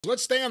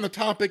Let's stay on the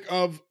topic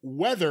of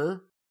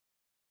weather.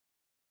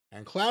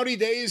 And cloudy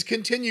days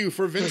continue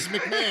for Vince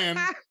McMahon.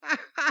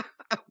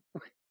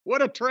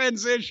 What a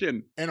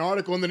transition. An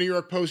article in the New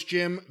York Post,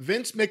 Jim.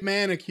 Vince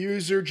McMahon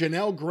accuser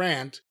Janel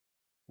Grant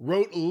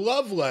wrote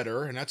love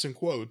letter, and that's in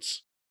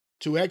quotes,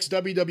 to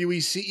ex-WWE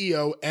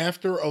CEO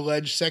after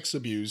alleged sex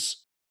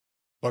abuse,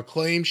 but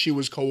claimed she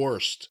was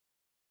coerced.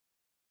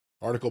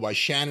 Article by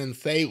Shannon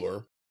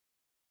Thaler.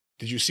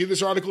 Did you see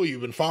this article?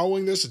 You've been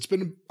following this? It's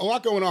been a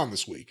lot going on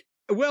this week.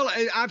 Well,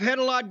 I've had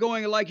a lot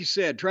going, like you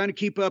said, trying to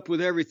keep up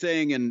with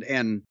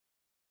everything,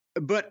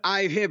 but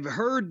I have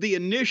heard the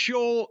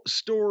initial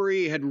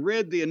story, had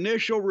read the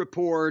initial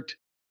report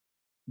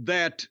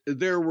that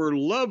there were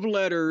love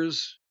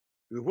letters.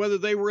 Whether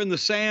they were in the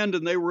sand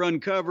and they were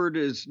uncovered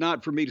is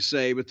not for me to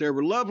say, but there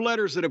were love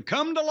letters that have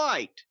come to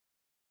light,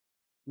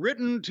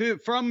 written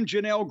from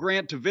Janel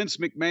Grant to Vince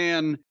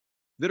McMahon,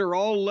 that are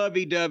all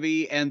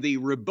lovey-dovey, and the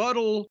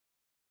rebuttal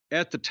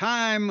at the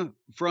time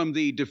from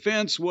the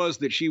defense was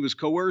that she was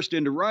coerced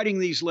into writing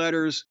these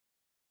letters.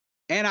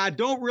 And I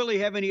don't really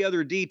have any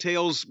other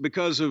details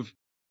because of,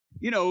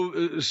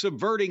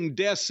 subverting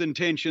death's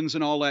intentions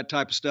and all that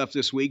type of stuff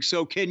this week.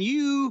 So can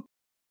you,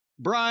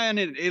 Brian,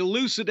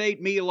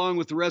 elucidate me along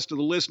with the rest of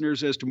the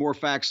listeners as to more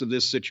facts of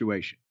this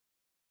situation?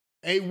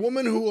 A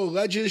woman who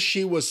alleges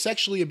she was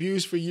sexually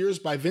abused for years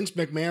by Vince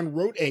McMahon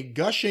wrote a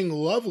gushing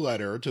love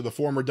letter to the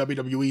former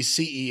WWE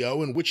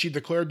CEO in which she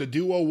declared the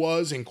duo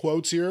was, in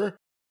quotes here,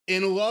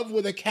 in love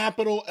with a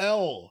capital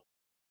L.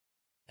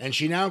 And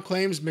she now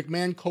claims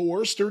McMahon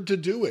coerced her to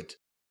do it,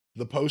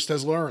 the Post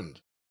has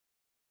learned.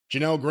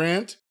 Janel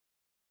Grant,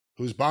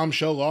 whose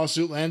bombshell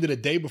lawsuit landed a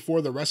day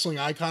before the wrestling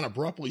icon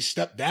abruptly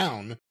stepped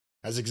down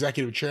as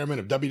executive chairman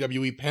of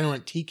WWE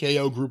parent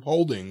TKO Group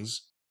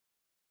Holdings,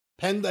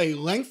 penned a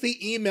lengthy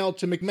email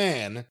to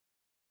McMahon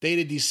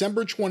dated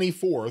December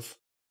 24th,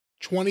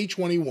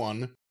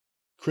 2021,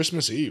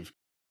 Christmas Eve,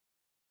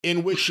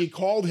 in which she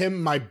called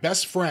him my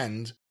best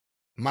friend,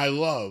 my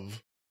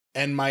love,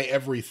 and my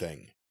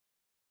everything.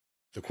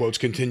 The quotes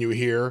continue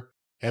here.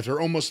 After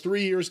almost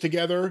 3 years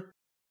together,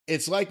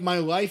 it's like my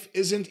life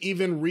isn't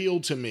even real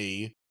to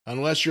me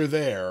unless you're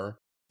there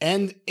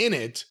and in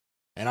it,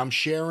 and I'm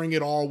sharing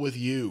it all with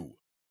you.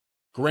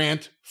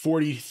 Grant,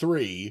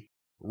 43,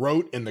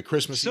 wrote in the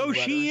Christmas Eve letter.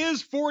 So she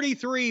is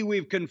 43.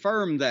 We've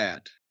confirmed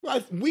that.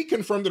 We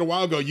confirmed it a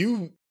while ago.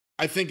 You,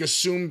 I think,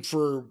 assumed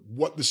for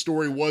what the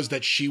story was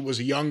that she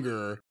was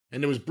younger,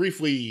 and it was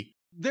briefly...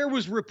 There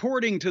was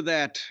reporting to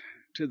that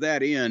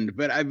end,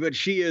 but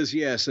she is,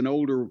 yes, an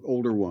older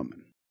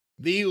woman.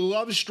 The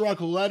love-struck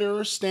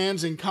letter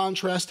stands in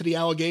contrast to the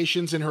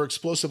allegations in her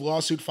explosive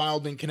lawsuit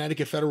filed in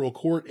Connecticut federal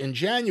court in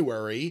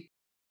January,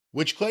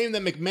 which claimed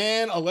that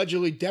McMahon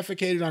allegedly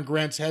defecated on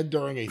Grant's head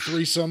during a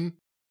threesome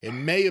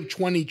in May of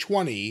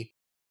 2020,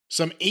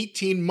 some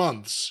 18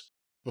 months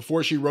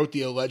before she wrote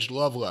the alleged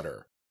love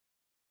letter.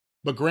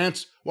 But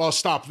Grant's, well, I'll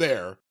stop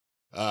there.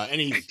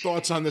 Any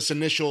thoughts on this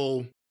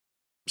initial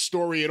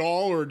story at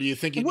all, or do you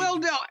think you... Well,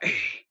 no,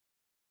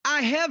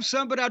 I have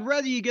some, but I'd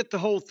rather you get the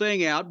whole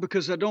thing out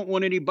because I don't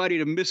want anybody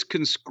to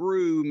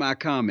misconstrue my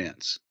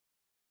comments.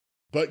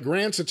 But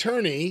Grant's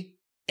attorney,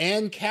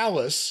 Ann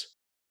Callis,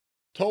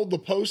 told the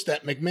Post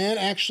that McMahon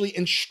actually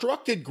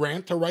instructed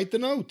Grant to write the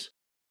note.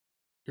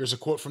 Here's a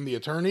quote from the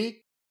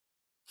attorney.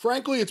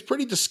 Frankly, it's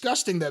pretty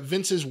disgusting that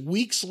Vince's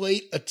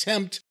weeks-late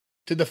attempt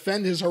to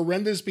defend his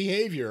horrendous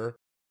behavior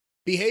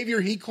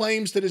he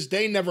claims to this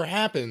day never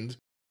happened,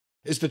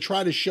 is to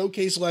try to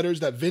showcase letters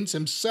that Vince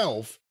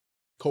himself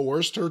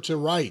coerced her to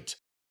write.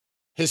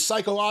 His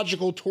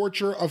psychological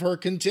torture of her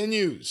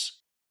continues,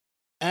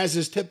 as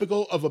is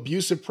typical of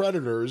abusive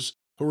predators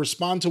who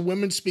respond to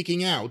women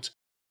speaking out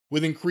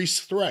with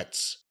increased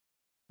threats.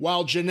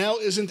 While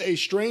Janel isn't a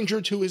stranger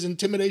to his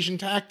intimidation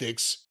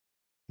tactics,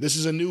 this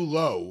is a new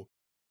low,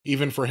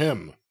 even for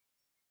him.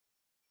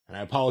 And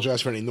I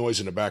apologize for any noise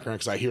in the background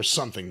because I hear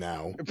something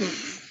now.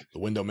 The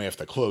window may have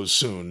to close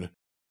soon.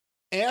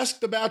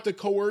 Asked about the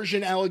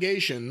coercion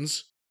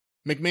allegations,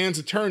 McMahon's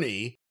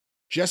attorney,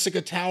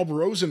 Jessica Taub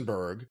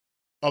Rosenberg,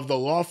 of the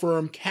law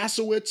firm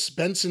Kasowitz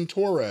Benson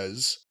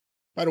Torres.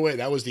 By the way,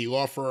 that was the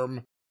law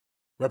firm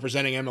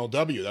representing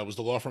MLW. That was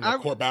the law firm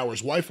that Court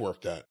Bauer's wife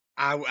worked at.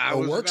 I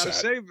was about to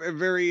say a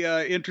very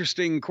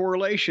interesting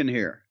correlation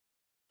here.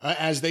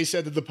 As they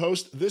said to the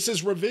Post, this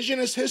is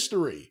revisionist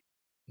history.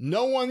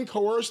 No one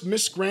coerced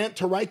Miss Grant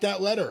to write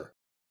that letter.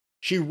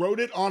 She wrote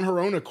it on her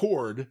own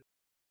accord.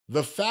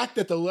 The fact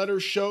that the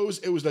letter shows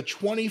it was the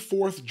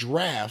 24th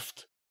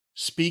draft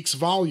speaks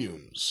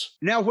volumes.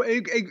 Now,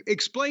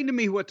 explain to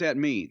me what that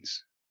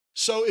means.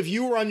 So if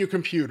you were on your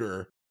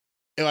computer,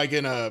 like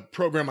in a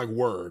program like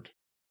Word,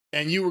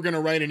 and you were going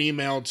to write an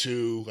email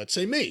to, let's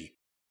say, me,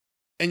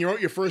 and you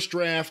wrote your first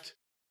draft,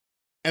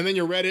 and then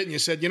you read it and you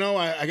said,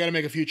 I got to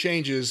make a few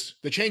changes.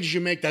 The changes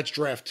you make, that's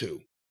draft 2.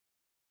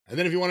 And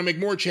then if you want to make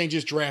more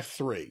changes, draft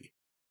 3.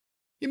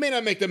 You may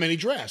not make that many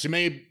drafts. You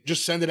may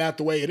just send it out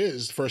the way it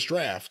is, the first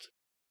draft.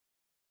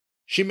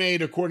 She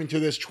made, according to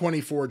this,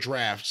 24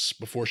 drafts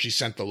before she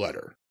sent the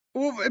letter.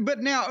 Well, but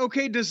now,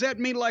 okay, does that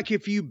mean like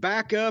if you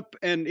back up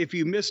and if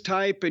you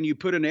mistype and you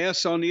put an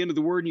S on the end of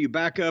the word and you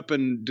back up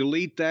and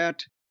delete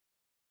that,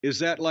 is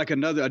that like a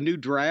new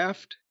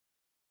draft?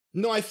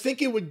 No, I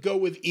think it would go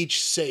with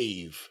each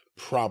save,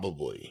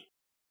 probably.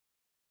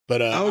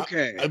 But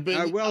okay, I'm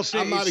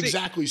not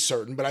exactly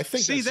certain, but I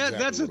think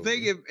that's the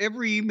thing. If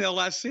every email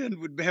I send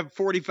would have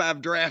 45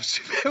 drafts,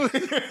 if that was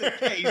the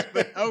case.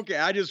 But okay,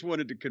 I just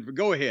wanted to confirm.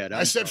 Go ahead.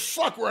 I said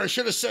fuck where I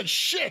should have said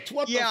shit.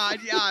 What? Yeah.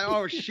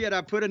 Oh shit! I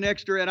put an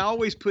extra, and I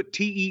always put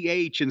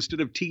TEH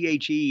instead of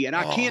THE, and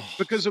I can't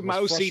because of my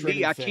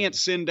OCD. I can't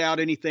send out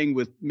anything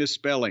with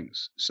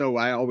misspellings. So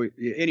I always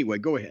anyway.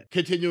 Go ahead.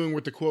 Continuing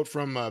with the quote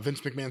from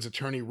Vince McMahon's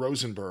attorney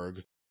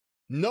Rosenberg,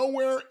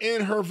 nowhere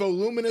in her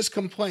voluminous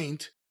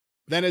complaint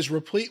that is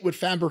replete with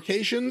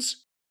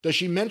fabrications does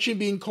she mention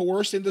being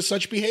coerced into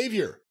such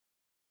behavior.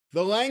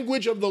 The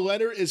language of the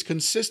letter is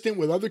consistent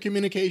with other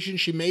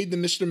communications she made to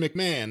Mr.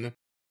 McMahon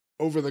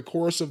over the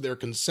course of their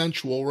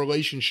consensual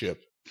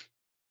relationship.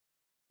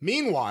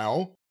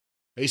 Meanwhile,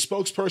 a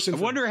spokesperson... I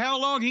wonder how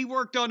long he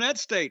worked on that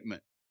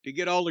statement to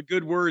get all the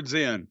good words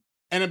in.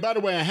 And by the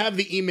way, I have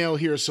the email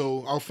here,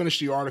 so I'll finish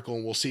the article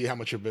and we'll see how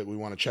much of it we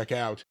want to check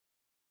out.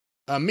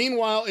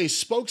 Meanwhile, a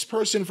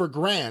spokesperson for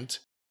Grant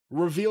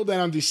revealed that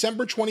on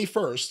December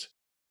 21st,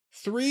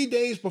 3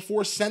 days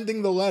before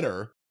sending the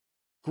letter,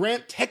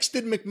 Grant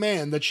texted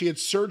McMahon that she had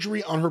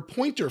surgery on her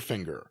pointer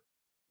finger,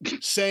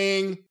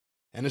 saying,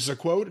 and this is a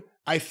quote,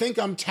 "I think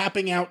I'm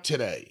tapping out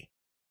today."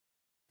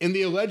 In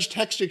the alleged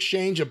text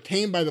exchange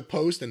obtained by the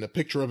Post, and the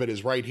picture of it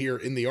is right here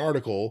in the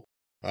article,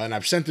 and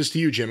I've sent this to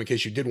you, Jim, in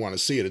case you did want to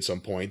see it at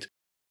some point.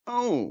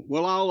 Oh,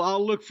 well,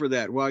 I'll look for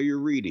that while you're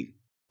reading.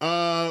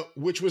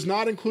 Which was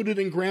not included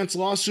in Grant's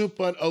lawsuit,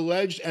 but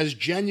alleged as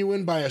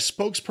genuine by a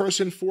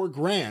spokesperson for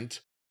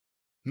Grant,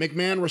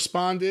 McMahon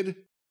responded,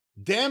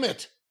 "Damn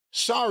it,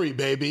 sorry,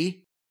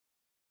 baby."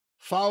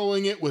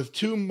 Following it with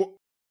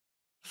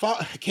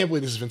I can't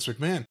believe this is Vince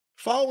McMahon.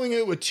 Following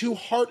it with 2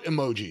 heart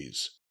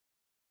emojis.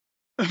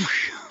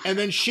 And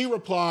then she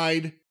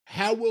replied,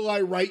 "How will I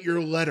write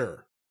your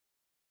letter?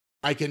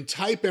 I can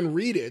type and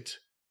read it,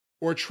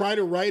 or try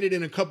to write it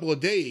in a couple of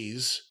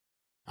days.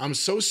 I'm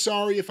so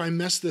sorry if I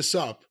mess this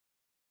up.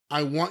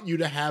 I want you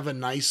to have a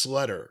nice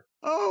letter."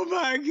 Oh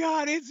my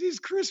God, it's his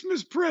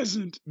Christmas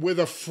present. With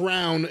a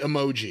frown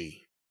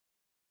emoji.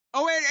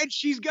 Oh, and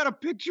she's got a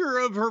picture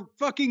of her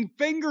fucking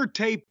finger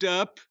taped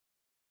up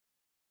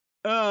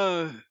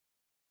to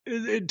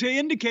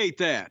indicate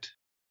that.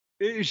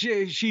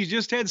 She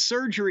just had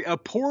surgery, a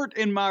port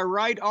in my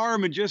right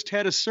arm, and just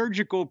had a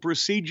surgical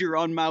procedure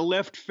on my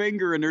left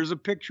finger, and there's a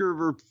picture of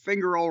her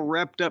finger all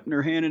wrapped up in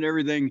her hand and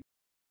everything.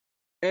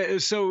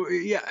 So,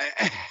 yeah.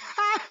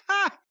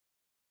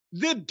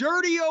 The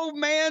dirty old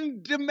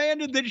man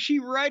demanded that she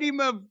write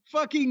him a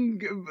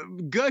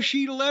fucking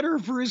gushy letter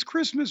for his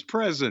Christmas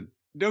present.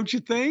 Don't you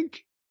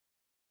think?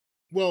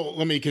 Well,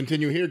 let me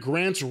continue here.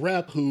 Grant's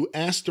rep, who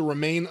asked to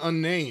remain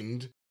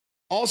unnamed,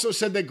 also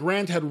said that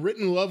Grant had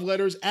written love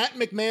letters at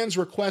McMahon's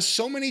request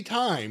so many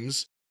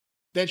times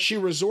that she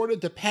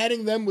resorted to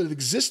padding them with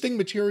existing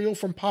material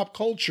from pop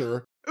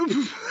culture,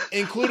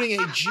 including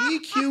a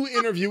GQ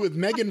interview with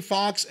Megan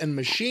Fox and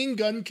Machine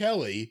Gun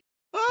Kelly,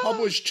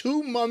 published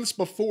 2 months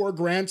before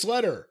Grant's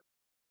letter.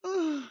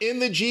 In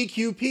the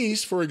GQ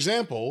piece, for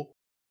example,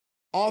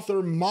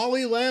 author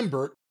Molly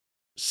Lambert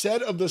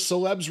said of the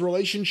celeb's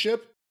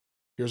relationship,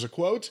 here's a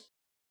quote,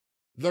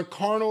 "The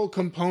carnal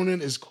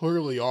component is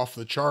clearly off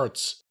the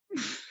charts,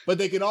 but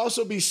they could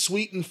also be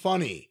sweet and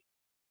funny."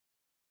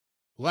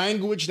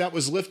 Language that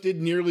was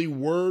lifted nearly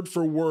word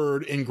for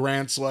word in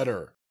Grant's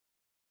letter.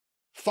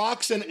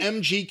 Fox and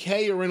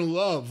MGK are in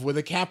love with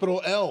a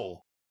capital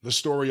L, the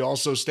story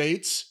also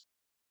states.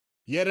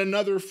 Yet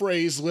another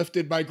phrase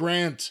lifted by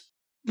Grant.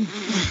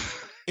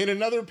 In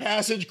another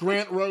passage,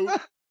 Grant wrote,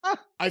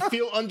 I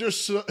feel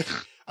understood,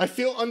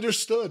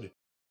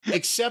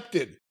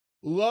 accepted,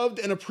 loved,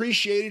 and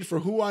appreciated for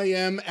who I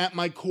am at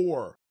my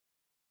core.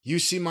 You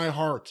see my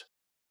heart.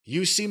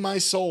 You see my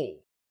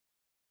soul.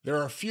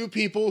 There are few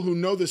people who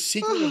know the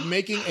secret of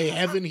making a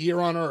heaven here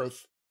on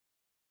earth.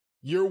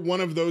 You're one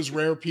of those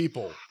rare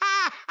people.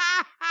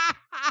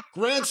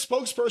 Grant's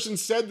spokesperson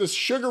said the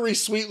sugary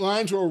sweet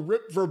lines were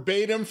ripped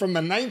verbatim from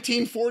the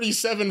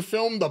 1947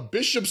 film The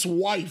Bishop's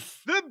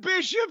Wife. The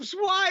Bishop's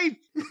Wife!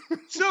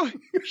 So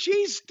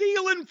she's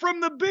stealing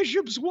from the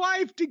Bishop's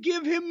wife to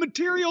give him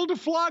material to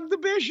flog the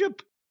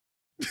bishop.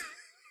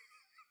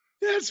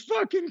 That's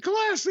fucking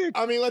classic.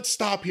 I mean, let's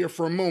stop here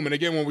for a moment.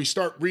 Again, when we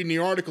start reading the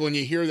article and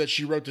you hear that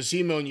she wrote this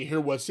email and you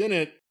hear what's in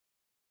it,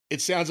 it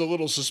sounds a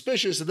little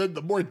suspicious. And then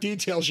the more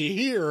details you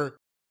hear,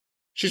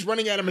 she's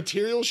running out of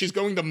material. She's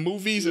going to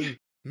movies and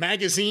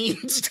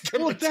magazines.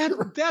 Well,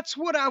 that's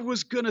what I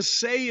was going to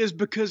say, is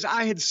because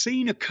I had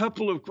seen a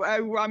couple of,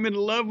 I'm in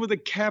love with a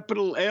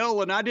capital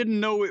L, and I didn't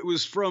know it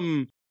was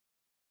from,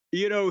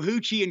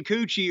 Hoochie and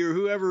Coochie or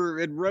whoever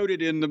had wrote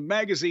it in the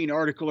magazine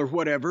article or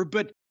whatever.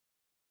 But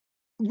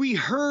we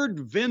heard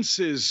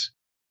Vince's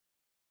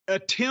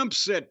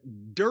attempts at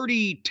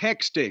dirty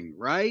texting,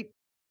 right?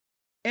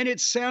 and it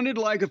sounded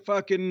like a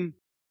fucking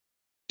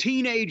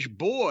teenage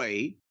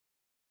boy.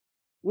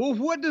 Well,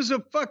 what does a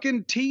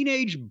fucking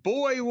teenage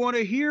boy want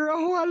to hear?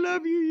 Oh, I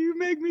love you. You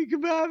make me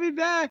come out and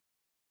die.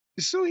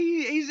 So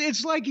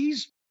it's like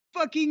he's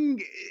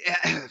fucking.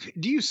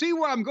 Do you see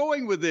where I'm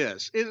going with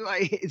this? It's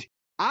like,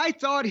 I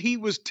thought he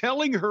was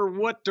telling her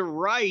what to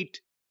write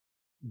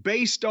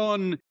based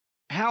on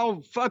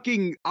how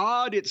fucking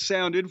odd it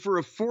sounded for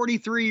a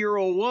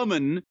 43-year-old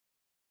woman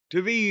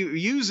to be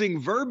using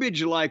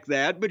verbiage like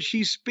that, but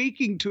she's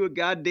speaking to a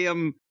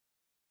goddamn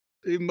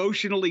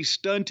emotionally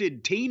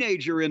stunted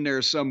teenager in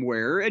there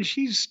somewhere, and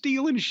she's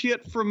stealing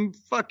shit from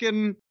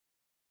fucking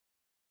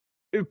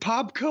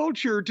pop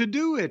culture to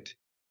do it.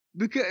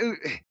 Because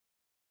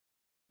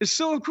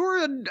so, of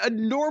course, a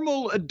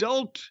normal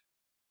adult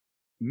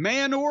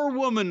man or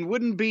woman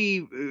wouldn't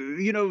be,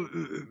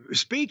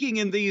 speaking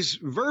in these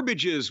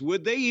verbiages,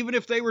 would they, even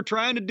if they were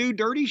trying to do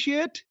dirty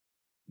shit?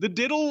 The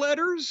diddle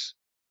letters?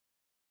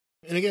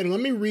 And again,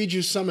 let me read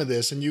you some of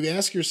this, and you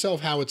ask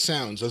yourself how it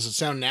sounds. Does it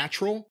sound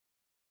natural?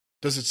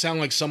 Does it sound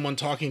like someone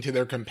talking to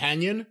their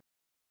companion?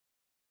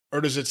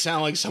 Or does it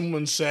sound like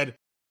someone said,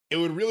 it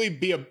would really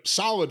be a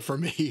solid for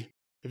me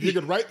if you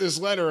could write this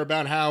letter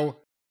about how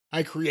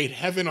I create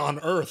heaven on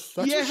earth?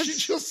 That's what she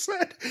just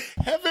said.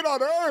 Heaven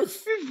on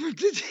earth.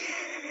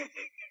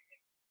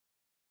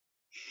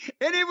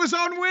 And it was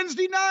on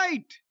Wednesday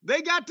night.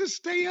 They got to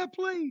stay up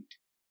late.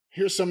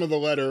 Here's some of the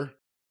letter.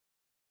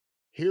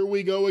 Here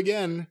we go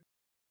again.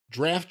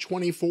 Draft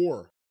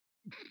 24.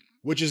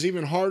 Which is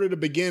even harder to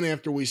begin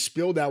after we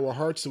spilled our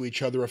hearts to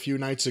each other a few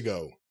nights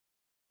ago.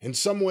 In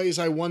some ways,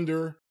 I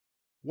wonder,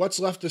 what's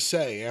left to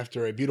say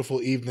after a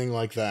beautiful evening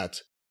like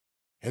that?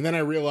 And then I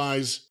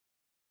realize,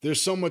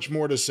 there's so much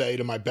more to say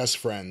to my best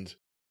friend,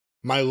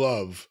 my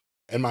love,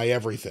 and my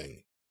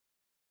everything.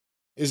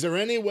 Is there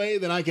any way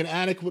that I can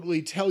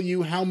adequately tell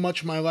you how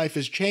much my life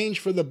has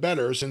changed for the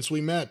better since we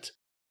met?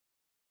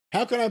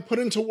 How can I put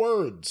into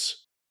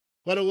words,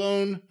 let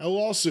alone a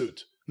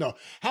lawsuit? No,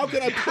 how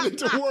can I put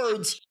into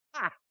words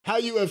how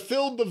you have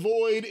filled the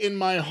void in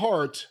my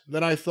heart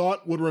that I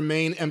thought would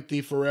remain empty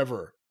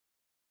forever?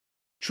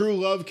 True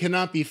love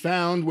cannot be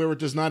found where it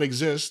does not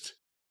exist,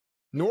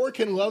 nor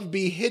can love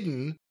be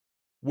hidden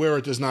where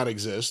it does not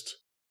exist.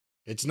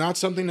 It's not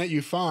something that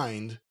you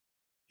find,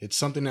 it's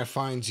something that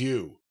finds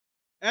you.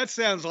 That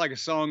sounds like a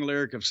song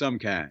lyric of some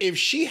kind. If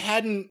she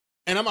hadn't,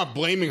 and I'm not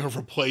blaming her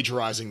for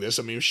plagiarizing this,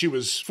 I mean, if she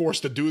was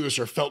forced to do this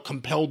or felt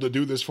compelled to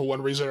do this for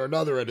one reason or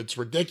another, and it's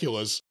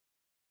ridiculous,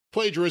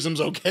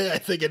 plagiarism's okay, I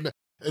think,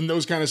 in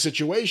those kind of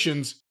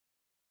situations.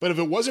 But if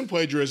it wasn't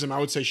plagiarism, I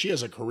would say she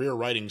has a career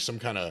writing some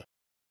kind of,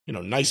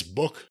 nice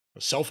book,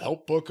 a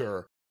self-help book,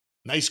 or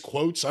nice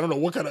quotes. I don't know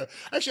what kind of...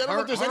 Actually, I don't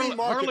know if there's any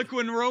market...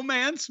 Harlequin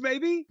romance,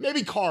 maybe?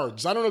 Maybe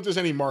cards. I don't know if there's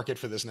any market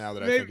for this now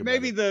that I think about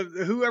maybe it.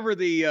 Whoever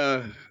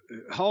the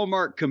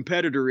Hallmark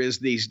competitor is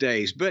these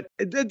days. But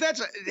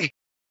that's...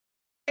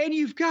 And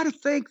you've got to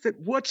think that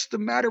what's the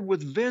matter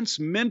with Vince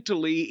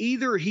mentally?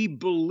 Either he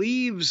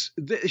believes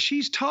that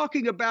she's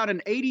talking about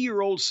an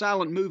 80-year-old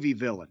silent movie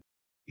villain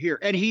here,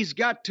 and he's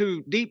got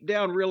to deep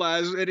down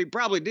realize, and he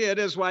probably did,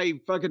 that's why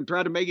he fucking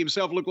tried to make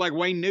himself look like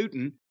Wayne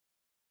Newton,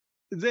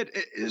 that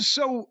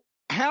so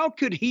how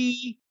could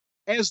he,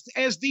 as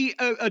the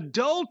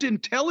adult,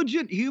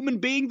 intelligent human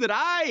being that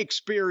I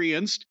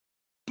experienced,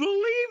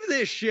 believe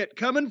this shit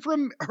coming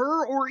from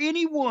her or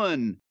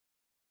anyone?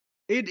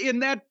 In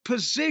that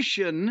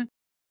position,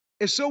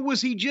 so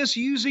was he just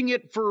using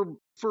it for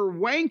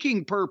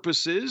wanking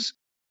purposes?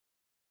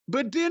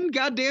 But then,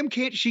 goddamn,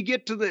 can't she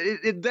get to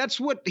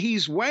that's what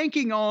he's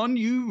wanking on.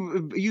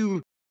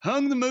 You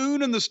hung the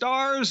moon and the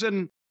stars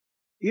and,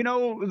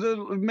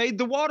 made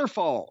the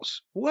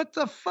waterfalls. What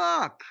the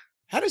fuck?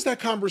 How does that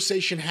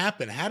conversation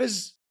happen? How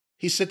does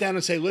he sit down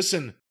and say,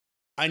 listen,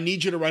 I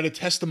need you to write a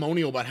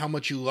testimonial about how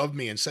much you love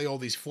me and say all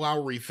these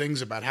flowery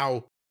things about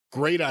how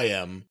great I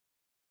am?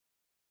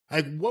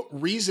 Like, what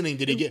reasoning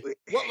did he get?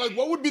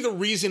 What would be the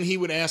reason he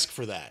would ask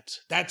for that?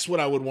 That's what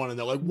I would want to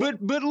know.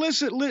 But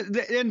listen,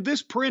 and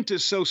this print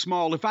is so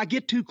small. If I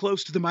get too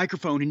close to the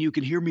microphone and you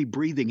can hear me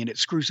breathing and it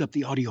screws up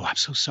the audio, I'm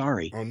so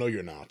sorry. Oh, no,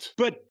 you're not.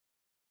 But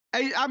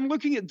I'm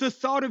looking at the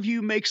thought of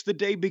you makes the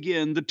day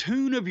begin. The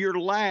tune of your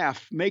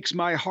laugh makes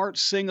my heart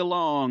sing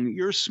along.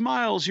 Your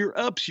smiles, your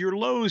ups, your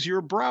lows,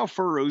 your brow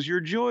furrows, your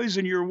joys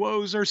and your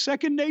woes are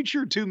second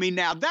nature to me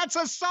now. That's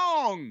a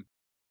song.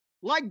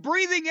 Like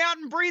breathing out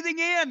and breathing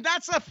in.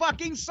 That's a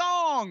fucking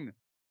song.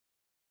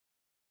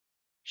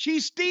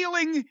 She's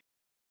stealing.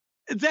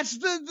 That's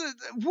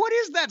what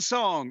is that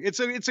song?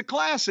 It's a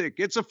classic.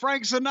 It's a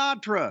Frank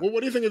Sinatra. Well, what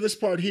do you think of this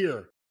part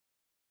here?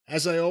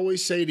 As I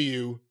always say to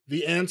you,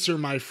 the answer,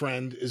 my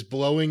friend, is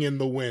blowing in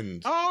the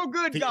wind. Oh,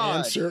 good God. The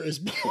answer is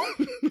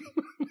blowing.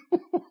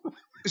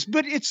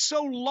 But it's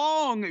so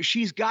long,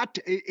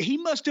 he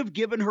must have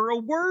given her a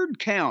word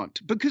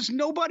count because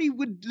nobody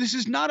would, this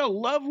is not a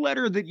love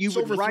letter that you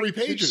would write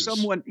to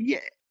someone. Yeah.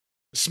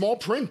 Small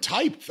print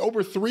typed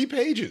over 3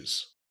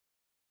 pages.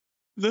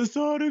 The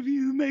thought of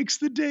you makes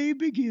the day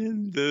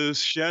begin. The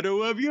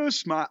shadow of your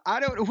smile.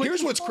 I don't know.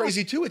 Here's what's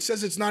crazy, too. It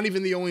says it's not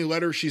even the only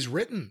letter she's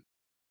written.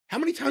 How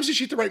many times did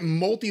she have to write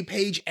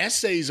multi-page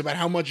essays about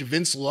how much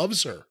Vince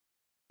loves her?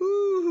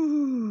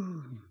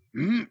 Ooh.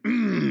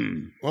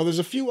 Well, there's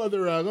a few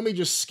other, let me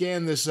just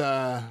scan this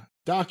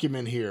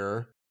document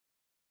here.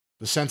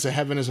 The sense of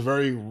heaven is a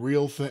very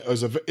real thing,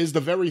 is the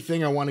very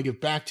thing I want to give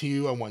back to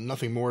you. I want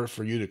nothing more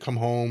for you to come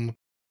home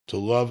to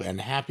love and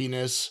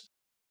happiness.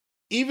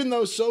 Even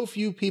though so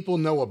few people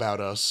know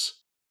about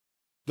us,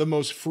 the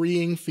most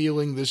freeing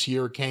feeling this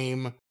year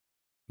came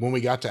when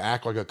we got to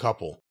act like a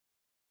couple.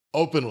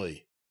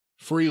 Openly,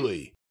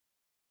 freely.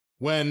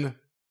 When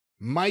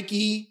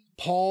Mikey,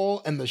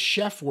 Paul, and the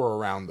chef were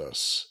around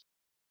us.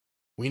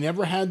 We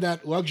never had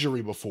that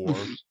luxury before.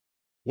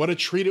 What a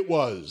treat it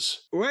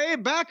was.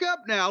 Wait, back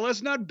up now.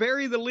 Let's not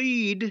bury the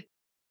lead.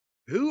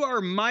 Who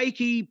are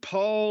Mikey,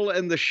 Paul,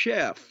 and the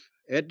chef?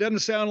 It doesn't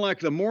sound like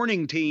the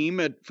morning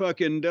team at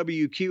fucking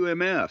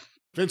WQMF.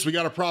 Vince, we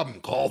got a problem.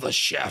 Call the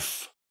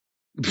chef.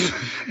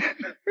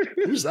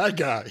 Who's that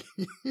guy?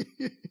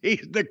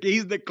 He's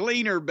the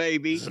cleaner,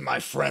 baby. This is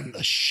my friend,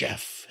 the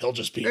chef. He'll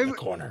just be in the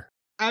corner.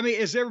 I mean,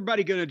 is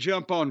everybody going to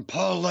jump on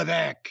Paul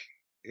Levesque?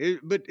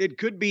 But it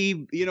could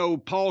be,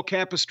 Paul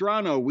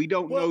Capistrano. We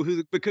don't know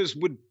who, because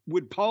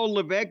would Paul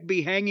Levesque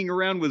be hanging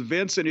around with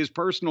Vince and his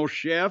personal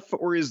chef,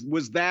 or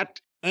was that?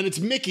 And it's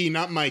Mickey,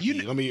 not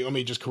Mikey. Let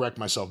me just correct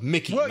myself.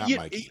 Mickey, not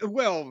Mikey.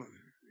 Well,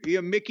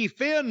 yeah, Mickey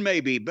Finn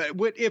maybe. But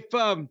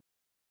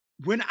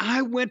when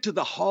I went to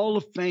the Hall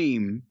of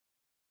Fame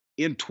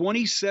in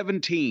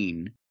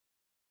 2017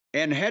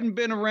 and hadn't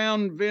been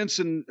around Vince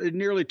in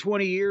nearly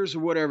 20 years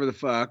or whatever the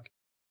fuck.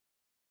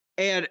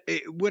 And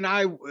when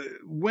I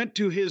went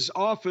to his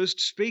office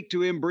to speak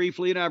to him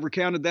briefly, and I've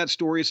recounted that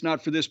story, it's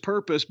not for this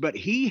purpose, but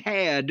he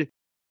had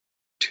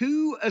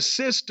 2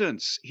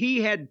 assistants.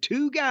 He had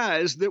 2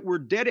 guys that were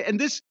dead. And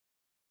this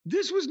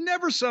was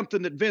never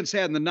something that Vince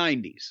had in the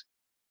 90s.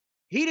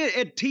 He did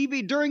at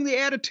TV during the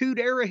Attitude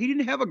Era. He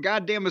didn't have a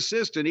goddamn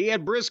assistant. He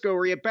had Briscoe,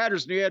 or he had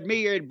Patterson, he had me,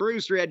 he had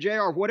Bruce, or he had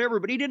JR, whatever,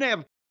 but he didn't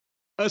have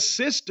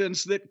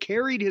assistants that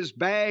carried his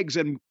bags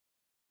and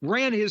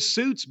ran his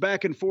suits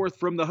back and forth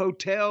from the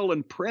hotel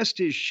and pressed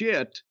his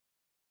shit.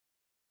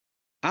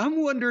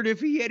 I'm wondering if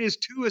he had his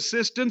 2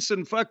 assistants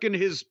and fucking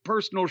his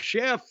personal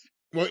chef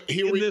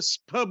in this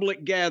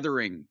public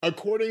gathering.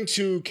 According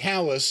to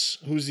Callis,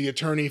 who's the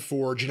attorney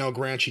for Janel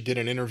Grant, she did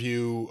an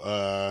interview.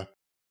 I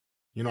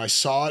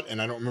saw it,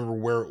 and I don't remember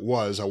where it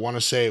was. I want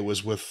to say it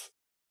was with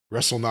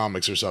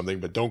WrestleNomics or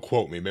something, but don't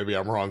quote me. Maybe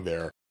I'm wrong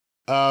there.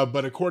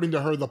 But according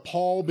to her, the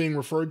Paul being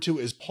referred to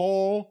is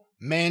Paul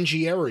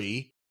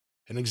Mangieri,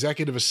 an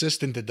executive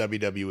assistant at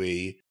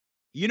WWE.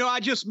 I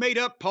just made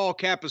up Paul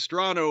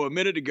Capistrano a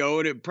minute ago,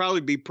 and it'd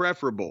probably be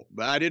preferable,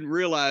 but I didn't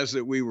realize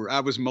that I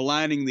was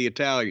maligning the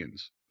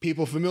Italians.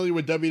 People familiar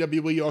with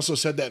WWE also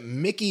said that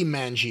Mickey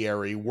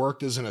Mangieri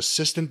worked as an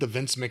assistant to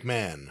Vince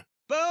McMahon.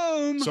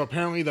 Boom! So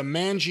apparently the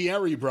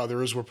Mangieri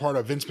brothers were part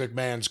of Vince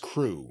McMahon's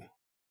crew.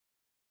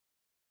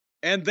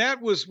 And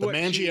that was what the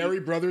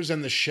Mangieri brothers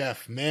and the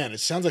chef. Man, it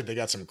sounds like they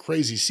got some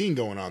crazy scene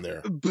going on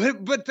there.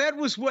 But that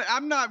was what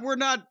we're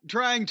not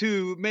trying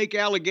to make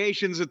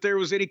allegations that there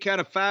was any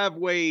kind of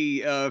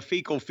 5-way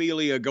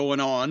fecalphilia going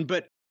on.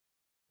 But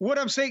what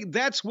I'm saying,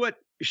 that's what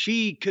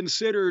she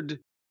considered.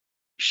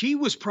 She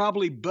was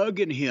probably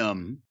bugging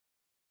him.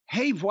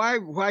 Hey,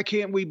 why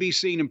can't we be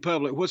seen in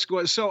public? What's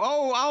going? So,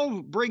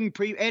 I'll bring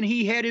and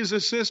he had his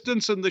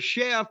assistants and the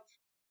chef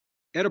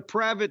at a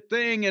private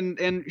thing,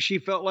 and she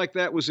felt like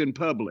that was in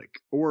public,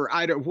 or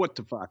what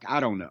the fuck? I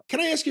don't know. Can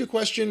I ask you a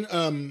question?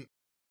 And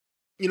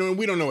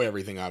we don't know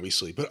everything,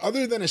 obviously, but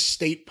other than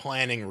estate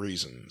planning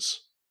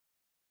reasons,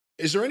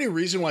 is there any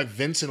reason why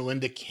Vince and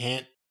Linda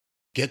can't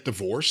get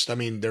divorced? I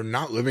mean, they're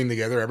not living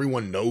together.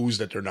 Everyone knows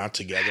that they're not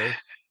together.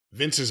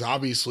 Vince has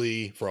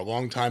obviously, for a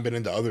long time, been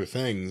into other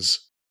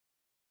things.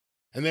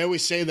 And they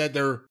always say that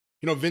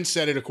Vince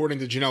said it according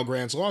to Janel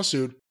Grant's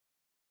lawsuit,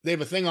 they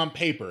have a thing on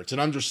paper. It's an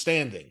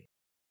understanding.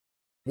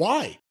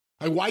 Why?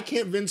 Like, why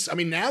can't Vince? I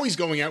mean, now he's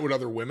going out with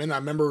other women. I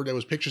remember there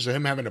was pictures of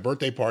him having a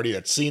birthday party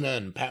that Cena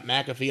and Pat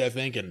McAfee, I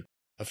think, and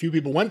a few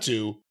people went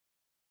to.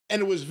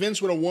 And it was Vince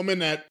with a woman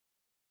that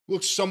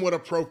looks somewhat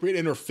appropriate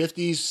in her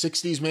 50s,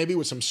 60s, maybe,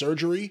 with some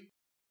surgery.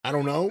 I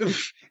don't know.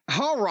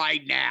 All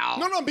right now.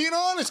 No, I'm being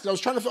honest. I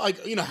was trying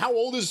to how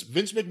old is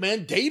Vince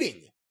McMahon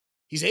dating?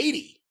 He's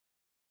 80.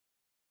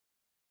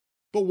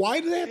 But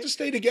why do they have to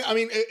stay together?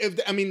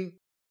 I mean,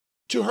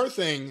 to her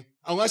thing,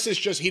 unless it's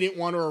just he didn't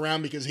want her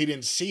around because he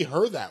didn't see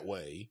her that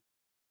way,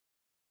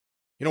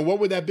 what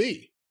would that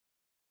be?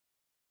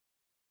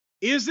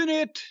 Isn't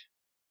it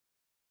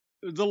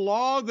the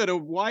law that a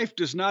wife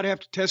does not have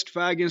to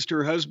testify against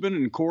her husband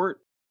in court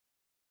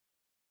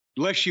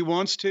unless she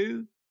wants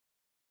to?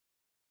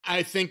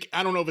 I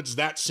don't know if it's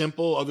that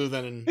simple other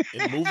than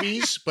in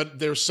movies, but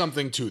there's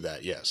something to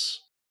that, yes.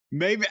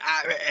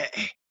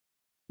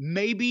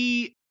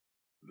 Maybe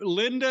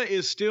Linda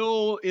is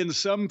still in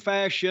some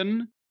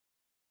fashion,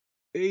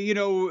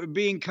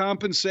 being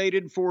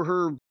compensated for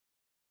her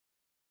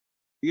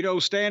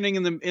standing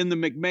in the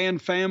McMahon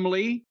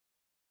family.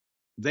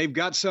 They've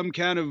got some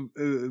kind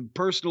of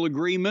personal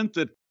agreement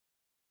that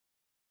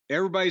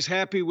everybody's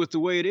happy with the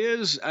way it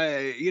is.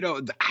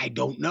 I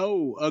don't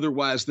know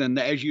otherwise than,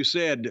 as you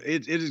said,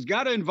 it has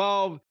got to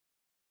involve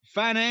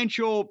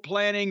financial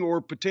planning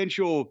or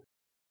potential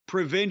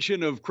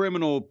prevention of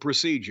criminal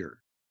procedure,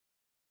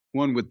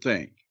 one would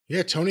think.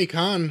 Yeah, Tony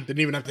Khan didn't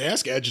even have to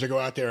ask Edge to go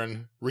out there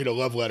and read a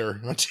love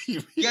letter on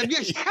TV. Yeah,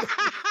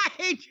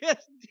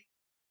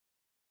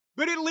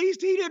 but at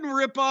least he didn't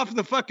rip off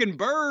the fucking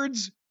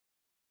birds.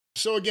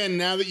 So again,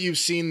 now that you've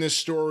seen this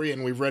story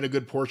and we've read a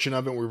good portion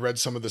of it, we've read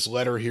some of this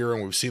letter here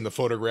and we've seen the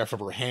photograph of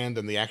her hand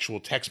and the actual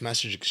text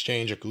message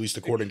exchange, at least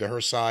according to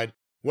her side.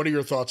 What are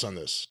your thoughts on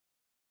this?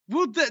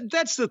 Well,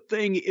 that's the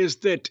thing, is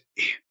that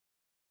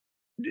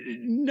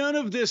none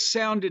of this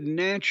sounded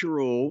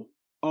natural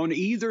on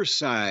either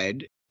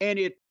side. And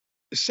it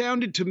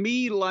sounded to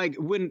me like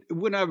when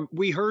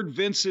we heard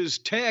Vince's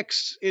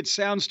text, it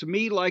sounds to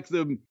me like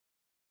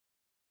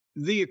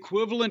the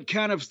equivalent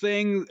kind of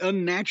thing,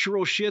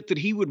 unnatural shit that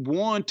he would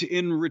want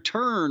in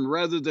return,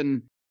 rather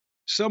than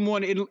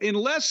someone,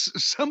 unless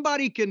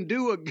somebody can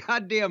do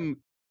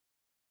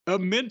a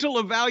mental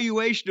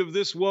evaluation of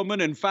this woman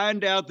and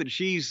find out that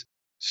she's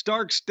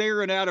stark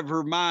staring out of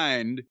her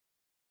mind.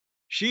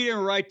 She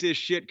didn't write this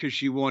shit because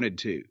she wanted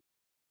to.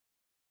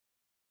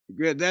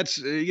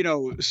 That's,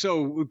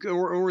 so,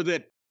 or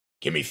that.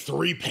 Give me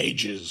 3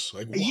 pages.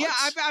 Like, what? Yeah,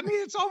 I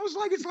mean, it's almost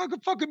like it's like a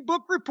fucking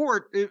book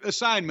report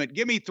assignment.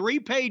 Give me 3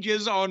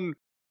 pages on,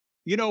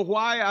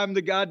 why I'm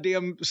the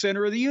goddamn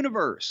center of the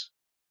universe.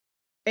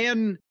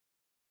 And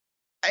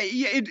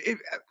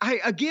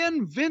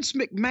again, Vince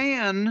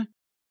McMahon,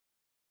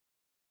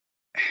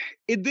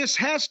 this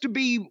has to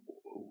be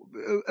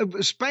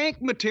a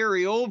spank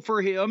material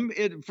for him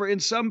in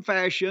some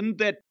fashion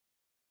that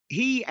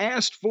he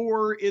asked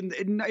for,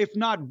 if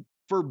not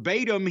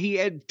verbatim, he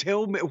had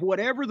tell me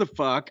whatever the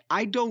fuck,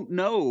 I don't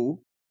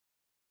know,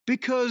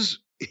 because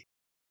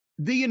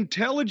the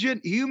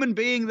intelligent human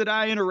being that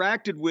I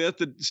interacted with,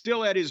 that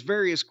still had his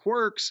various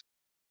quirks,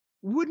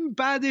 wouldn't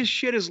buy this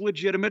shit as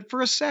legitimate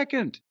for a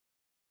second,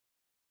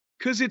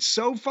 because it's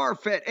so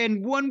far-fetched.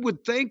 And one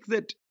would think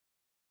that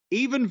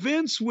even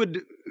Vince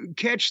would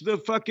catch the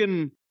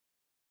fucking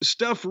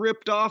stuff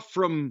ripped off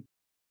from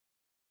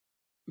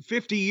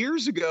 50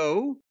 years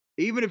ago,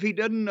 even if he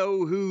doesn't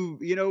know who,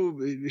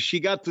 she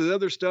got the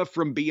other stuff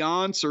from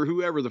Beyonce or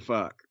whoever the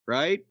fuck,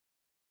 right?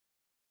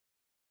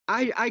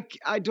 I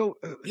don't.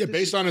 Yeah,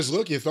 based on his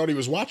look, you thought he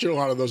was watching a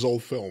lot of those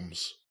old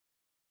films.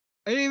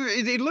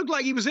 It looked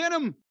like he was in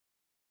them.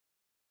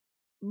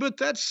 But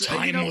that's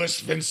timeless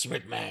Vince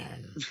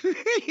McMahon.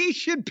 He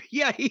should be.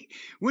 Yeah,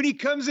 when he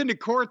comes into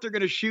court, they're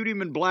going to shoot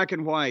him in black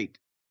and white.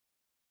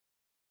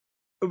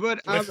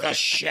 But with a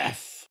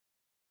chef.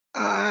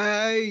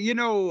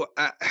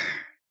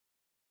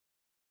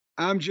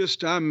 I'm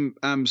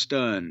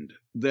stunned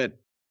that.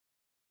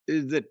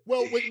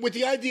 Well, with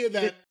the idea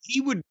that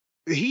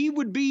he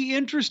would be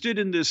interested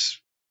in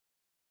this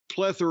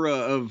plethora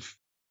of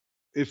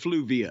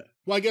effluvia.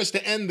 Well, I guess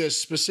to end this,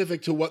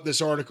 specific to what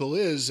this article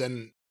is,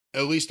 and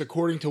at least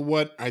according to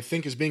what I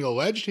think is being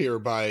alleged here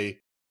by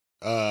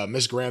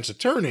Ms. Grant's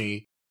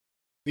attorney,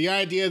 the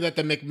idea that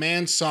the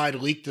McMahon side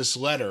leaked this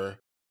letter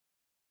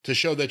to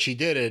show that she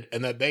did it,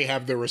 and that they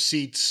have the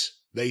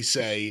receipts, they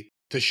say,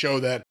 to show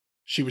that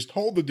she was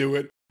told to do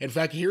it. In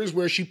fact, here's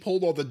where she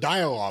pulled all the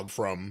dialogue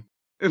from.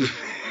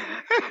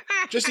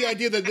 Just the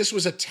idea that this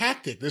was a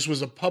tactic. This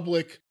was a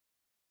public,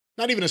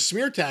 not even a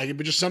smear tactic,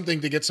 but just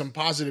something to get some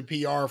positive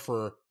PR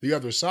for the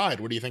other side.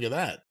 What do you think of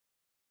that?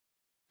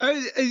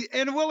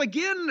 And well,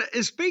 again,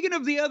 speaking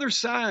of the other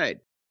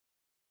side,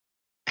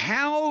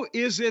 how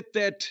is it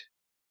that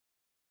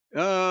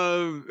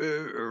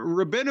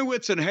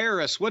Rabinowitz and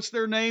Harris, what's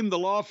their name, the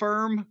law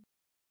firm?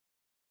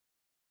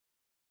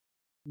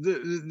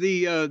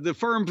 The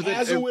firm that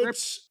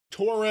Kazowitz,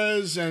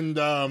 Torres, and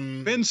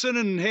Benson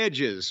and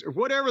Hedges, or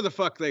whatever the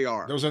fuck they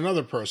are. There was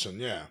another person,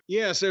 yeah.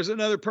 Yes, there's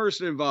another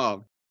person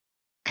involved.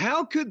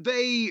 How could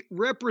they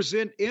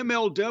represent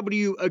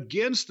MLW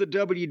against the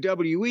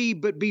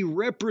WWE, but be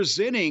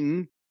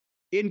representing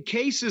in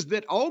cases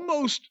that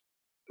almost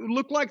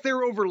look like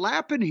they're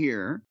overlapping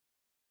here,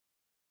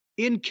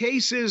 in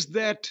cases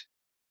that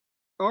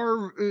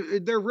are,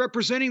 they're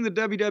representing the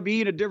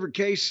WWE in a different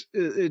case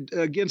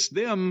against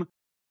them?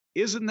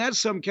 Isn't that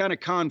some kind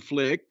of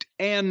conflict?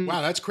 And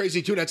wow, that's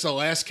crazy too. That's the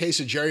last case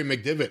of Jerry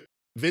McDivitt.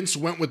 Vince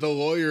went with the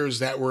lawyers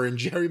that were in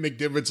Jerry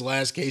McDivitt's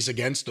last case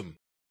against him.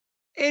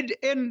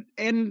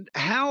 And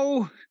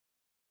how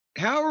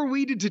are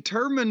we to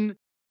determine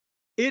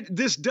it?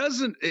 This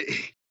doesn't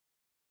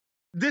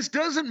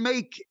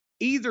make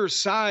either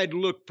side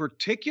look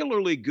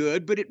particularly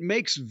good, but it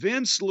makes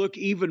Vince look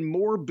even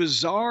more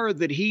bizarre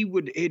that he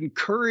would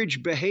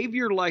encourage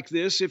behavior like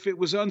this if it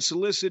was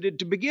unsolicited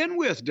to begin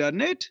with,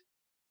 doesn't it?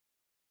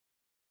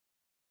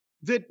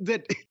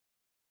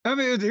 I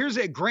mean, here's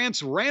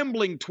Grant's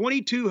rambling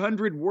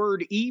 2,200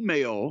 word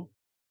email.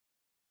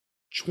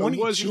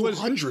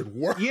 2,200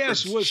 words?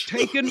 Yes, was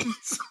taken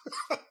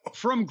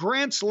from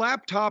Grant's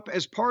laptop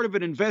as part of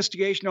an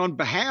investigation on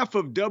behalf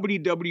of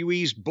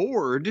WWE's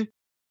board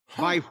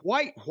by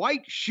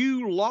white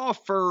shoe law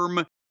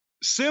firm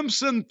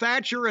Simpson,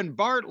 Thatcher, and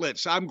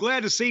Bartlett. I'm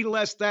glad to see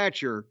Les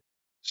Thatcher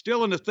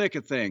still in the thick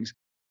of things,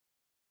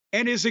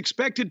 and is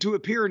expected to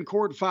appear in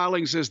court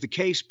filings as the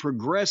case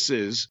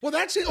progresses. Well,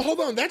 that's it. Hold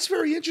on. That's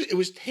very interesting. It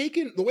was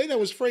taken, the way that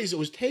was phrased, it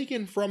was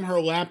taken from her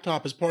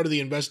laptop as part of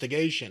the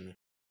investigation.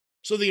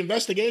 So the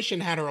investigation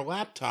had her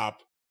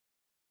laptop.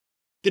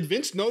 Did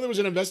Vince know there was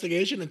an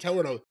investigation and tell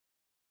her to,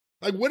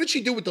 like, what did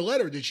she do with the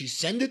letter? Did she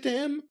send it to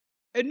him?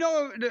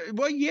 No,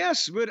 well,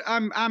 yes, but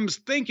I'm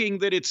thinking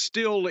that it's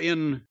still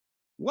in.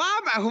 Why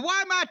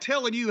am I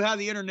telling you how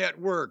the internet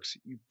works,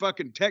 you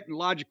fucking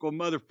technological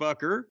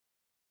motherfucker?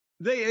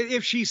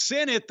 If she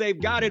sent it, they've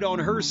got it on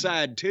her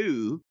side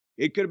too.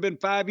 It could have been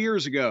 5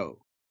 years ago.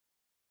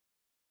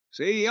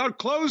 See, you ought to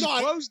close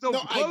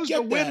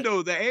the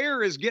window. The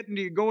air is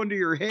going to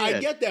your head. I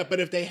get that,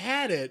 but if they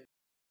had it,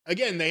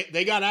 again,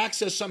 they got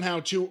access somehow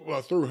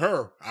to, through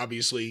her,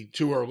 obviously,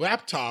 to her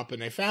laptop,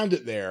 and they found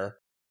it there.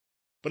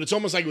 But it's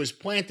almost like it was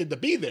planted to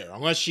be there,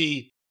 unless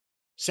she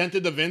sent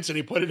it to Vince and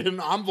he put it in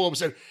an envelope and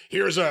said,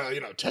 here's a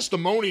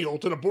testimonial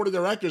to the board of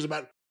directors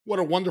about what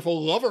a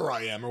wonderful lover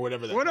I am, or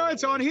whatever that. Well, no,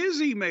 it's on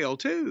his email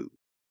too.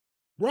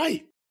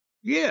 Right.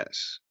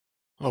 Yes.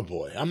 Oh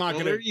boy, I'm not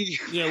gonna.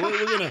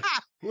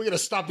 We're gonna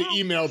stop the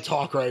email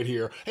talk right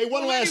here. Hey,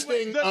 one last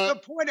thing. The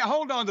point.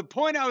 Hold on. The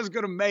point I was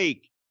going to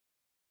make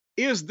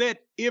is that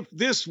if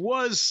this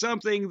was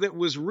something that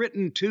was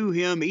written to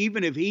him,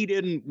 even if he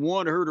didn't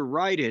want her to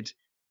write it,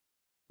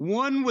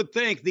 one would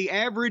think the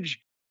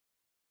average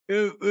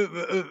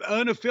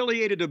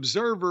unaffiliated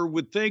observer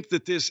would think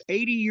that this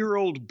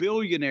 80-year-old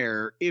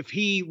billionaire, if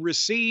he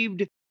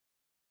received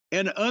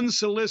an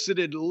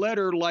unsolicited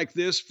letter like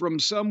this from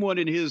someone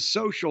in his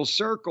social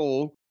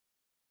circle,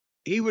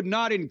 he would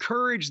not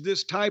encourage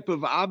this type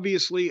of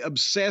obviously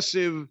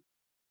obsessive,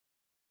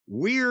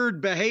 weird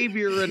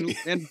behavior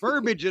and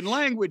verbiage and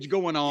language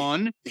going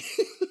on,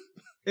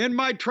 and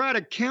might try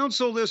to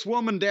counsel this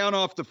woman down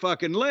off the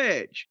fucking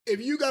ledge.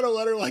 If you got a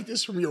letter like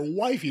this from your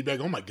wife, you'd be like,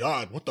 oh my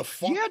God, what the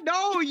fuck? Yeah,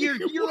 no, you're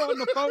on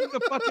the phone with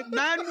the fucking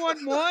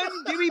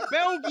 911. Give me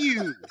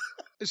Bellevue.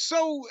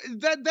 So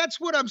that's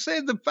what I'm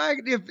saying. The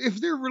fact,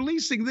 if they're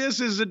releasing this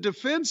as a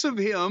defense of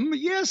him,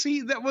 yes,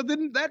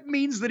 then that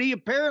means that he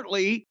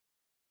apparently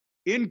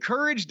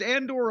encouraged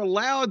and or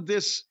allowed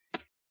this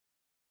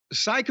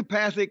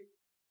psychopathic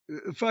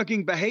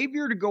fucking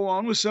behavior to go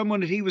on with someone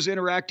that he was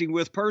interacting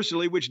with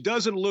personally, which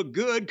doesn't look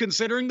good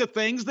considering the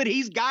things that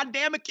he's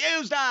goddamn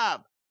accused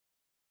of.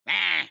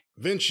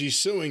 Vince, she's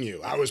suing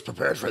you. I was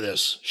prepared for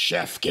this.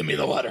 Chef, give me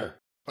the letter.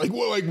 Like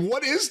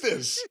what is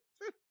this?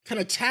 What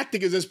kind of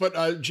tactic is this?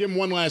 But Jim,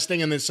 one last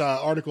thing in this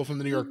article from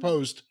the New York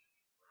Post.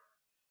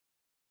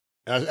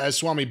 As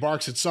Swami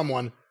barks at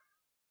someone.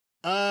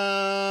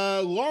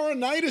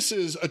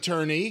 Laurinaitis'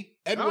 attorney,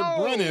 Edward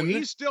Brennan.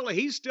 He's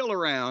still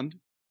around.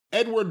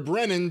 Edward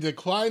Brennan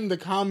declined to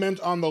comment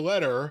on the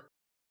letter,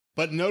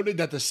 but noted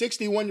that the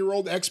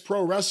 61-year-old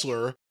ex-pro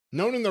wrestler,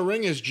 known in the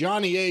ring as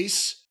Johnny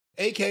Ace,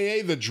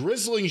 a.k.a. the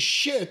Drizzling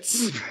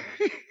Shits,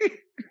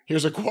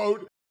 here's a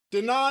quote,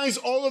 denies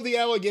all of the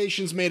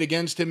allegations made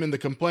against him in the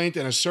complaint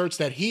and asserts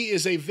that he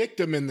is a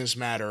victim in this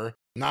matter,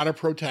 not a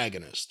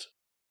protagonist.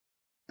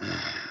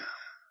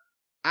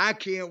 I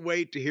can't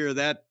wait to hear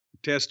that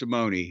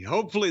testimony.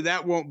 Hopefully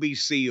that won't be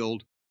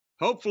sealed.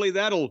 Hopefully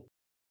that'll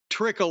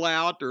trickle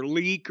out or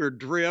leak or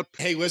drip.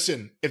 Hey,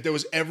 listen, if there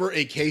was ever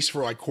a case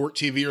for like Court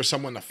TV or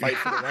someone to fight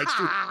for the rights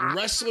to,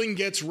 wrestling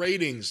gets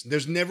ratings.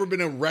 There's never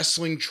been a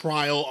wrestling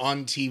trial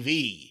on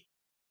TV.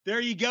 There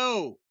you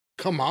go.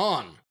 Come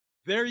on.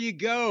 There you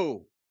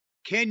go.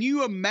 Can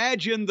you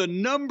imagine the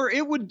number?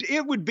 It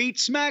would beat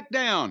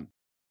SmackDown.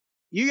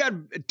 You got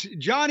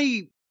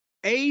Johnny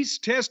Ace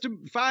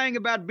testifying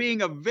about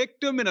being a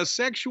victim in a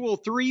sexual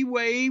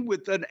three-way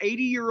with an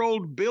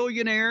 80-year-old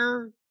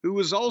billionaire who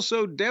was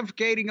also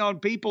defecating on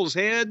people's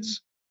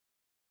heads.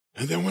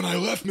 And then when I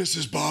left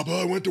Mrs. Baba,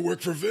 I went to work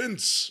for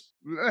Vince.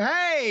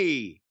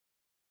 Hey!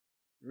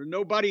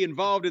 Nobody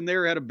involved in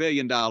there had $1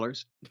 billion. Well,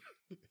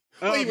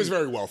 he was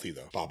very wealthy,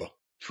 though, Baba.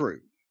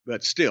 True.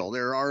 But still,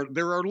 there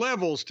are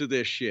levels to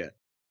this shit.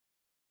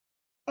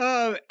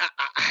 I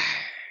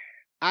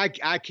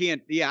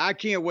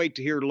can't wait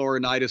to hear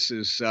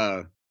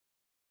Laurinaitis'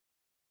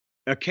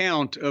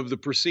 account of the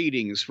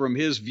proceedings from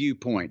his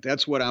viewpoint.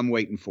 That's what I'm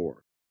waiting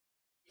for.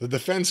 The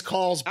defense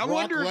calls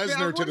Brock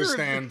Lesnar to the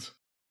stand.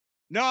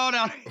 No.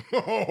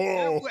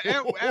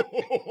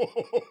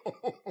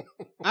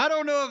 I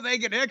don't know if they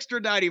can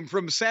extradite him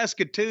from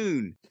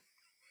Saskatoon.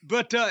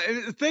 But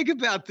think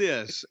about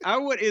this.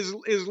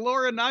 Is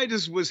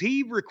Laurinaitis, was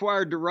he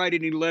required to write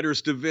any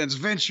letters to Vince?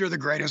 Vince, you're the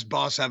greatest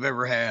boss I've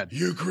ever had.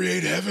 You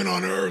create heaven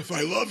on earth.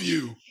 I love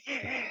you.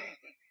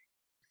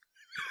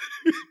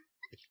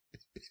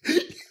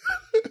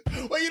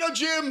 Well,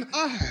 Jim,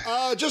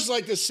 just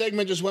like this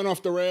segment just went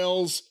off the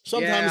rails,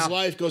 sometimes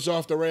life goes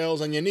off the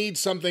rails and you need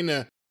something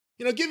to,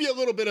 give you a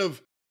little bit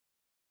of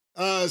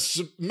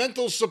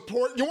Mental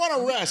support. You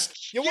want to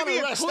rest. You want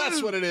to rest.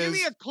 That's what it is. Give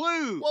me a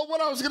clue. Well,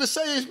 what I was going to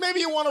say is maybe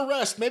you want to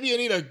rest. Maybe you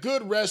need a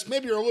good rest.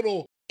 Maybe you're a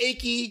little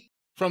achy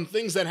from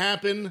things that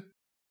happen.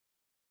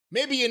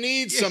 Maybe you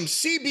need some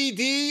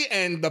CBD,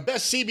 and the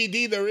best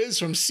CBD there is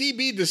from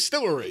CB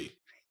Distillery.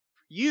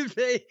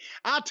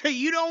 I'll tell you,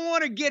 you don't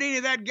want to get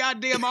into that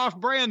goddamn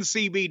off-brand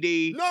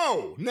CBD.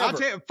 No, never. I'll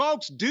tell you,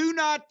 folks, do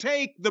not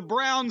take the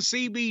brown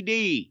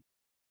CBD.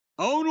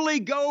 Only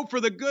go for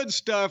the good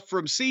stuff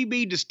from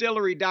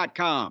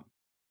cbdistillery.com.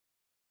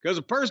 Because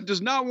a person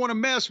does not want to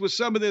mess with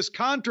some of this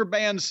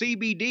contraband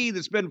CBD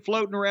that's been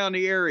floating around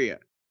the area.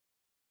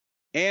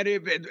 And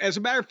as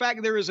a matter of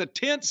fact, there is a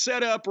tent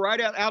set up right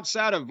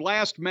outside of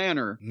Last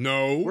Manor.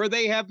 No. Where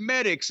they have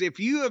medics. If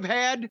you have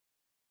had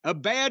a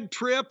bad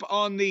trip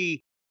on the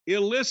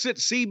illicit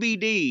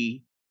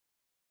CBD,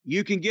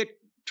 you can get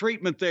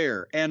treatment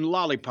there and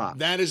lollipop.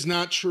 That is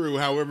not true.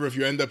 However, if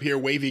you end up here,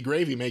 Wavy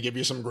Gravy may give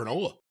you some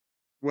granola.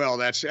 Well,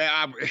 that's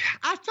I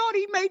thought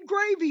he made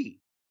gravy.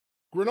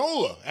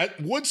 Granola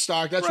at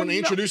Woodstock. That's when they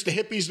introduced the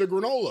hippies to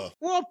granola.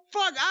 Well,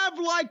 fuck, I've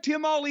liked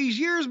him all these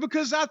years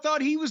because I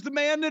thought he was the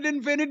man that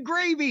invented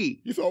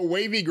gravy. You thought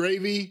Wavy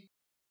Gravy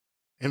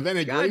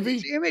invented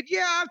gravy? Damn it,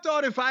 yeah, I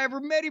thought if I ever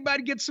met him,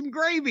 I'd get some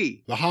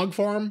gravy. The hog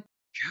farm?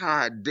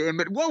 God damn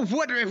it. Well,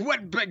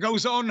 what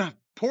goes on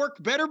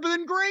pork better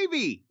than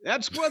gravy?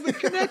 That's what the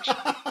connection.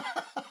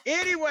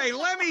 Anyway,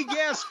 let me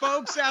guess,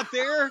 folks out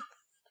there.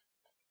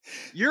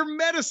 Your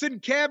medicine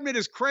cabinet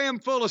is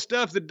crammed full of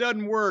stuff that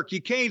doesn't work.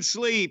 You can't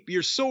sleep.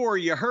 You're sore.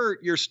 You hurt.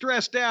 You're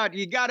stressed out.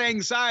 You got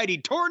anxiety.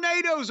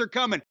 Tornadoes are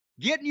coming.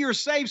 Get in your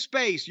safe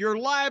space. Your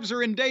lives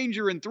are in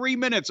danger in 3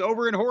 minutes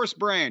over in Horse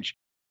Branch.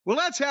 Well,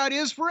 that's how it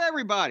is for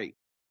everybody.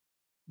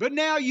 But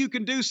now you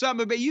can do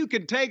something about it. You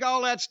can take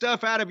all that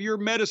stuff out of your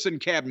medicine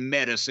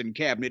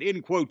cabinet,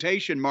 in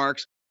quotation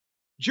marks,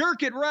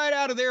 jerk it right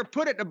out of there,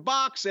 put it in a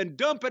box, and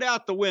dump it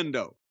out the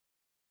window.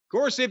 Of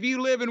course, if you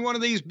live in one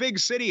of these big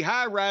city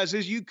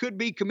high-rises, you could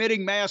be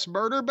committing mass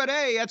murder, but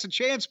hey, that's a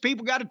chance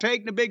people got to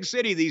take in a big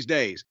city these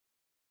days.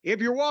 If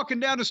you're walking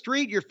down the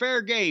street, you're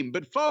fair game.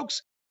 But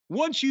folks,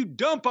 once you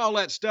dump all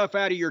that stuff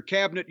out of your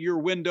cabinet, your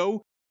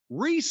window,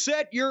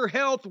 reset your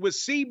health with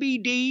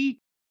CBD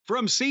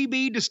from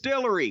CB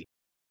Distillery.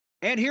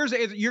 And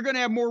you're going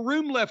to have more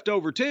room left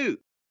over too.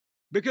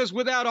 Because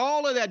without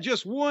all of that,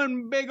 just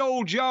one big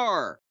old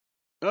jar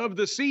of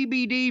the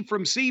CBD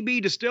from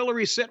CB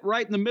Distillery set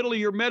right in the middle of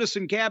your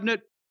medicine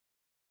cabinet,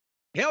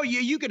 hell yeah,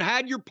 you can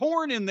hide your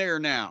porn in there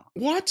now.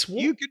 What?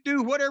 You can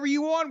do whatever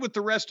you want with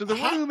the rest of the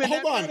room in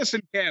that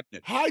medicine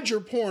cabinet. Hide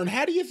your porn.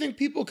 How do you think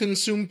people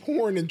consume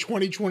porn in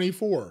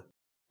 2024?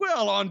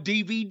 Well, on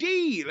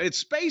DVD. It's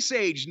space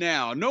age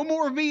now. No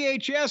more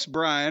VHS,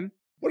 Brian.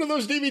 What are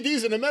those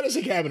DVDs in the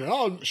medicine cabinet?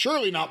 Oh,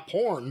 surely not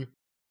porn.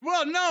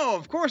 Well, no,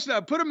 of course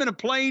not. Put them in a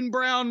plain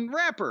brown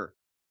wrapper.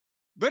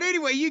 But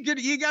anyway,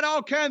 you got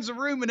all kinds of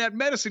room in that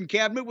medicine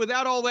cabinet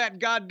without all that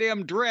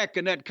goddamn dreck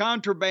and that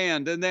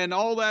contraband and then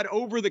all that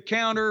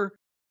over-the-counter,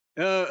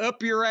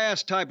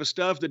 up-your-ass type of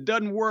stuff that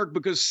doesn't work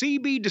because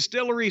CB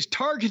Distillery's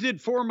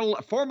targeted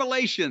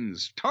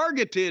formulations,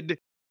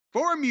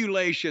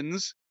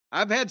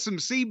 I've had some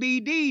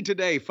CBD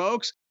today,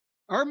 folks,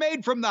 are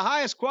made from the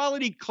highest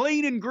quality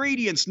clean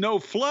ingredients. No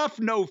fluff,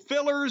 no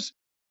fillers,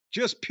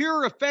 just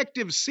pure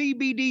effective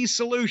CBD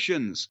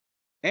solutions.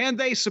 And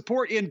they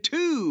support in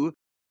 2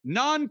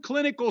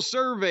 non-clinical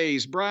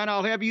surveys, Brian,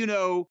 I'll have you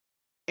know,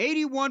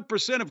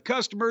 81% of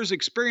customers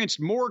experienced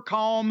more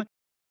calm,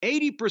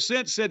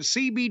 80% said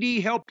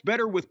CBD helped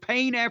better with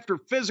pain after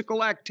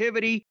physical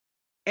activity,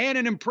 and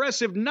an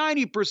impressive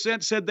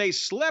 90% said they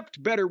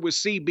slept better with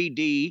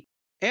CBD,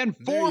 and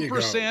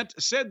 4%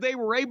 said they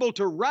were able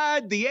to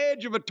ride the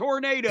edge of a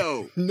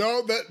tornado.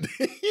 No, that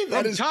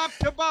from is top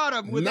to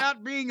bottom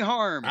without being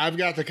harmed. I've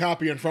got the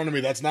copy in front of me.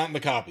 That's not in the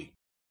copy.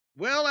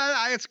 Well,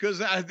 it's because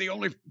the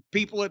only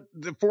people that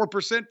the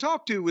 4%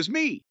 talk to was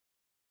me.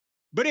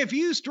 But if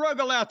you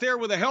struggle out there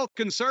with a health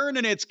concern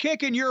and it's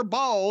kicking your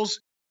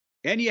balls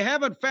and you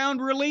haven't found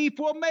relief,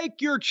 well,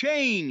 make your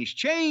change.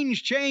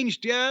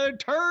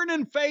 Turn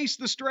and face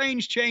the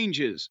strange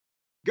changes.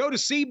 Go to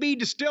CB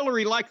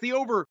Distillery like the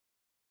over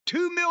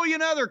 2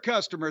 million other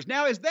customers.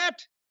 Now, is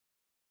that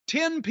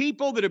 10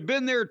 people that have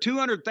been there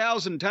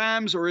 200,000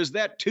 times, or is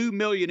that 2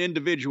 million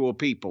individual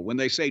people when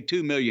they say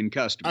 2 million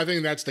customers? I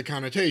think that's the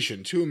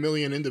connotation, 2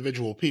 million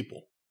individual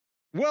people.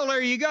 Well,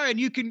 there you go. And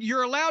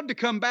you're allowed to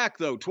come back,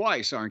 though,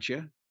 twice, aren't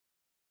you?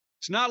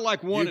 It's not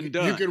like one and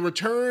done. You can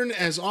return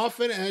as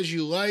often as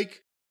you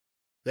like.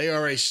 They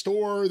are a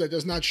store that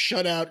does not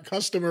shut out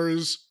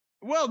customers.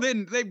 Well,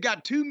 then they've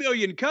got 2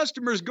 million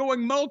customers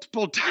going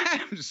multiple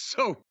times.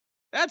 So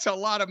that's a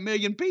lot of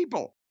million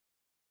people.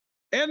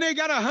 And they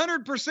got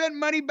 100%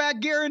 money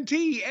back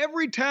guarantee.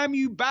 Every time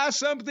you buy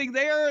something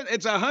there,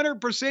 it's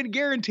 100%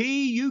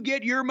 guarantee you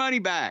get your money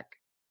back.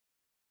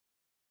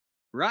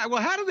 Right?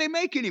 Well, how do they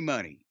make any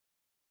money?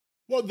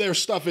 Well, their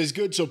stuff is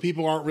good, so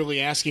people aren't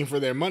really asking for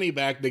their money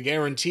back. The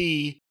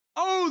guarantee.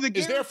 Oh, No, the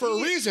is there for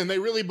a reason. They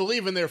really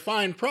believe in their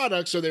fine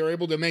product, so they're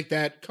able to make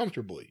that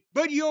comfortably.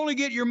 But you only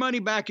get your money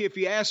back if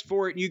you ask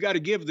for it, and you got to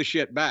give the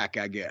shit back,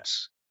 I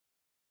guess.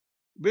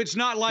 But it's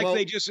not like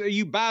they just,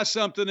 you buy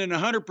something and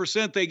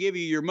 100% they give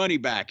you your money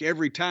back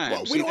every time.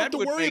 Well, we don't have to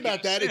worry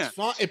about that. It's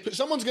fine. If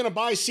someone's going to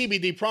buy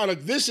CBD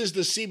product, this is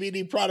the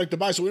CBD product to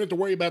buy, so we don't have to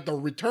worry about the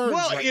returns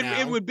now.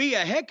 It would be a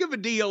heck of a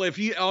deal if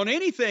you, on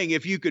anything,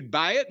 if you could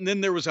buy it and then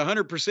there was a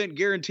 100%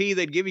 guarantee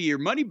they'd give you your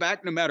money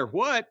back no matter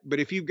what. But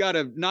if you've got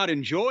to not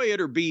enjoy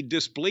it or be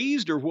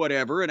displeased or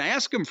whatever and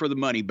ask them for the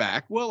money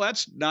back, well,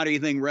 that's not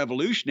anything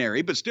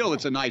revolutionary, but still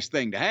it's a nice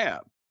thing to have.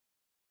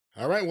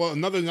 All right, well,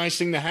 another nice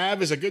thing to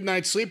have is a good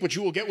night's sleep, which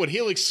you will get with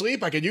Helix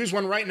Sleep. I could use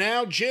one right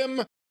now.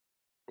 Jim.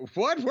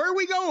 What? Where are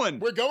we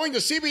going? We're going to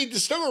CB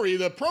Distillery,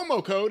 the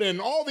promo code,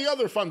 and all the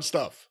other fun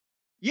stuff.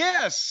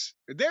 Yes,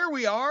 there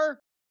we are.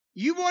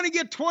 You want to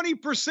get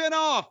 20%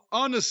 off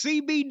on the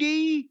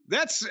CBD?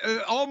 That's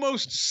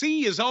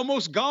C is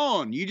almost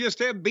gone. You just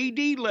have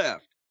BD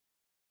left.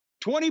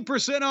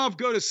 20% off.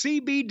 Go to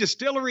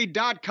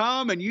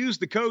cbdistillery.com and use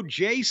the code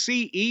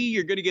JCE.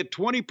 You're going to get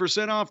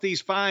 20% off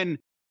these fine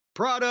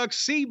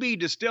products,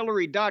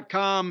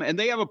 cbdistillery.com, and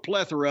they have a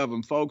plethora of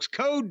them, folks.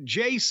 Code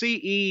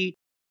JCE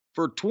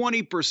for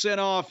 20%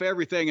 off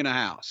everything in the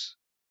house.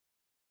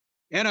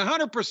 And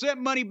 100%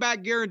 money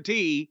back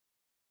guarantee,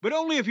 but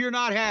only if you're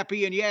not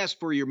happy and you ask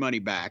for your money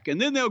back, and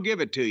then they'll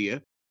give it to you.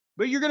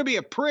 But you're going to be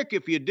a prick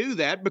if you do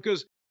that,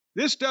 because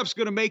this stuff's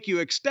going to make you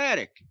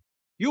ecstatic.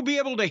 You'll be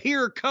able to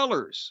hear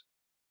colors.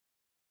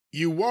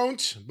 You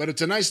won't, but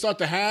it's a nice thought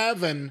to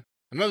have, and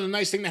another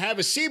nice thing to have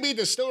is CB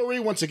Distillery.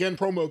 Once again,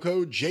 promo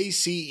code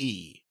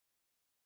JCE.